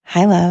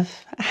Hi,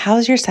 love.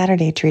 How's your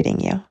Saturday treating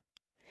you?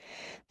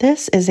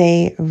 This is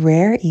a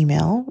rare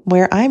email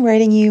where I'm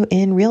writing you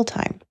in real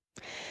time,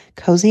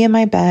 cozy in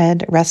my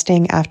bed,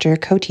 resting after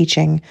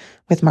co-teaching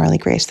with Marley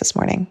Grace this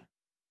morning.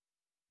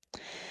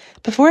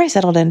 Before I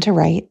settled in to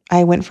write,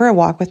 I went for a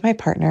walk with my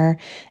partner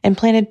and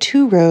planted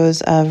 2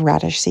 rows of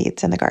radish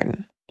seeds in the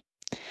garden.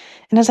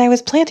 And as I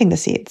was planting the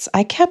seeds,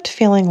 I kept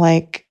feeling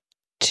like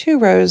 2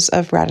 rows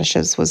of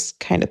radishes was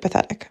kind of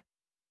pathetic.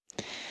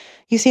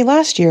 You see,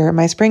 last year,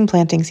 my spring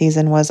planting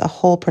season was a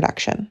whole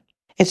production.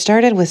 It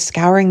started with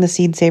scouring the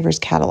Seed Savers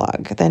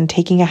catalog, then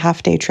taking a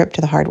half-day trip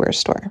to the hardware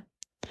store.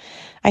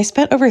 I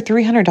spent over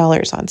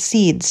 $300 on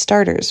seeds,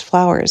 starters,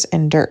 flowers,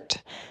 and dirt.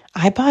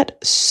 I bought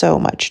so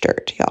much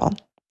dirt, y'all.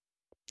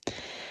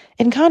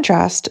 In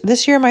contrast,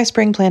 this year my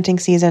spring planting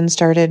season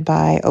started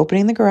by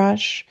opening the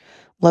garage,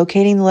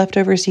 locating the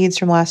leftover seeds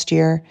from last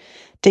year,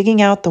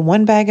 digging out the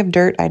 1 bag of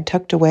dirt I'd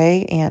tucked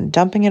away, and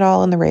dumping it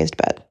all in the raised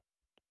bed.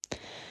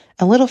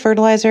 A little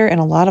fertilizer and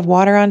a lot of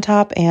water on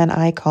top, and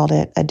I called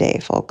it a day,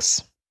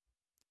 folks.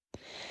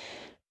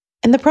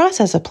 In the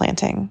process of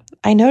planting,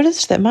 I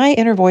noticed that my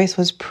inner voice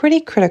was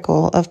pretty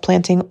critical of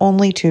planting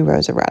only 2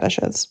 rows of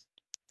radishes.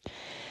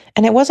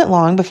 And it wasn't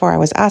long before I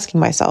was asking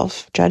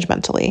myself,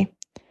 judgmentally,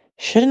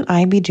 shouldn't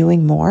I be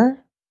doing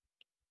more?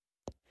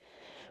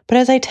 But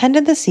as I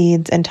tended the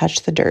seeds and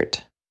touched the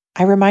dirt,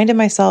 I reminded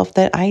myself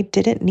that I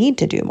didn't need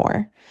to do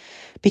more,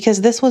 because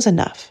this was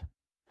enough.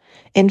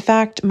 In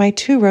fact, my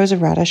 2 rows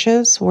of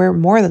radishes were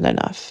more than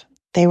enough.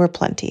 They were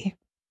plenty.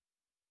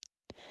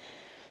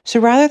 So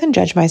rather than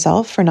judge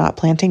myself for not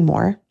planting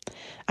more,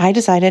 I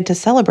decided to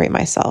celebrate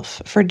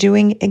myself for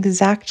doing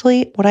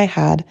exactly what I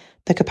had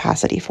the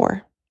capacity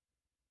for.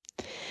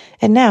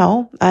 And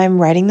now I'm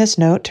writing this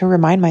note to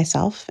remind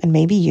myself, and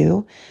maybe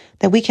you,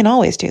 that we can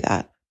always do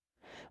that.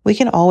 We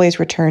can always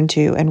return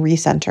to and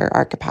recenter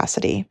our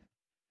capacity.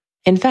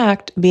 In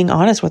fact, being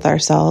honest with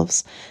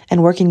ourselves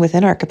and working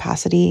within our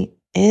capacity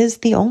is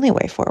the only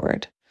way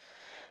forward.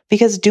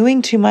 Because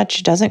doing too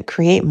much doesn't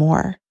create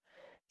more.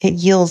 It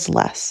yields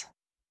less.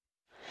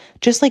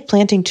 Just like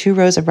planting 2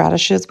 rows of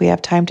radishes we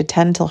have time to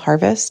tend till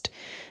harvest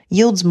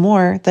yields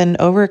more than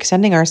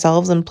overextending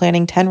ourselves and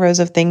planting 10 rows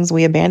of things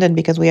we abandoned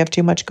because we have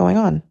too much going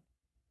on.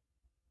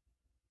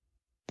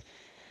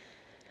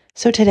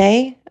 So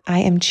today, I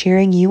am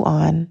cheering you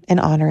on and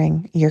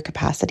honoring your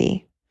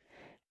capacity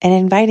and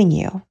inviting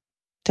you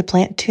to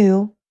plant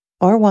 2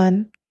 or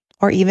 1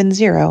 or even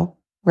 0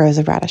 rows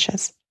of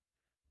radishes.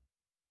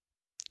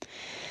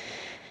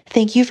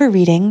 Thank you for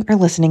reading or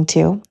listening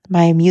to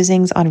my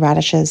musings on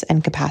radishes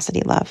and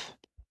capacity love.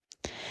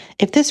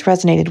 If this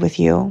resonated with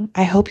you,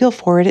 I hope you'll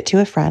forward it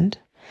to a friend,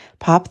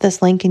 pop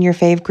this link in your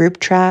fave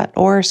group chat,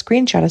 or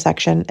screenshot a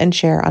section and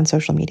share on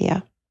social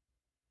media.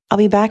 I'll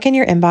be back in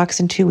your inbox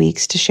in 2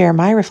 weeks to share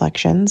my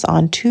reflections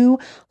on 2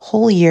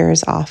 whole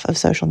years off of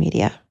social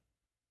media.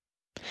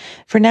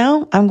 For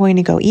now, I'm going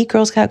to go eat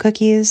Girl Scout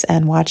cookies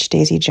and watch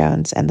Daisy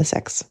Jones and the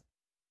Six.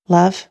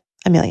 Love,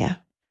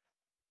 Amelia.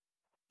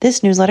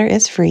 This newsletter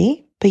is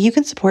free, but you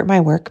can support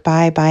my work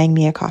by buying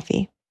me a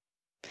coffee.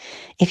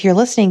 If you're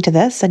listening to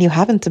this and you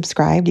haven't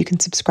subscribed, you can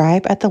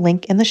subscribe at the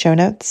link in the show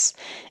notes.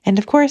 And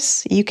of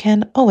course, you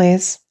can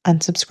always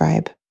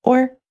unsubscribe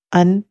or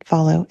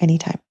unfollow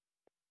anytime.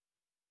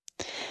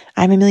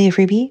 I'm Amelia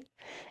Freebie,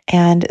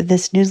 and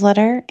this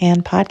newsletter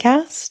and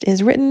podcast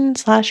is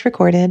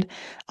written/recorded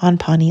on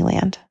Pawnee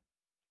land.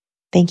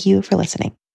 Thank you for listening.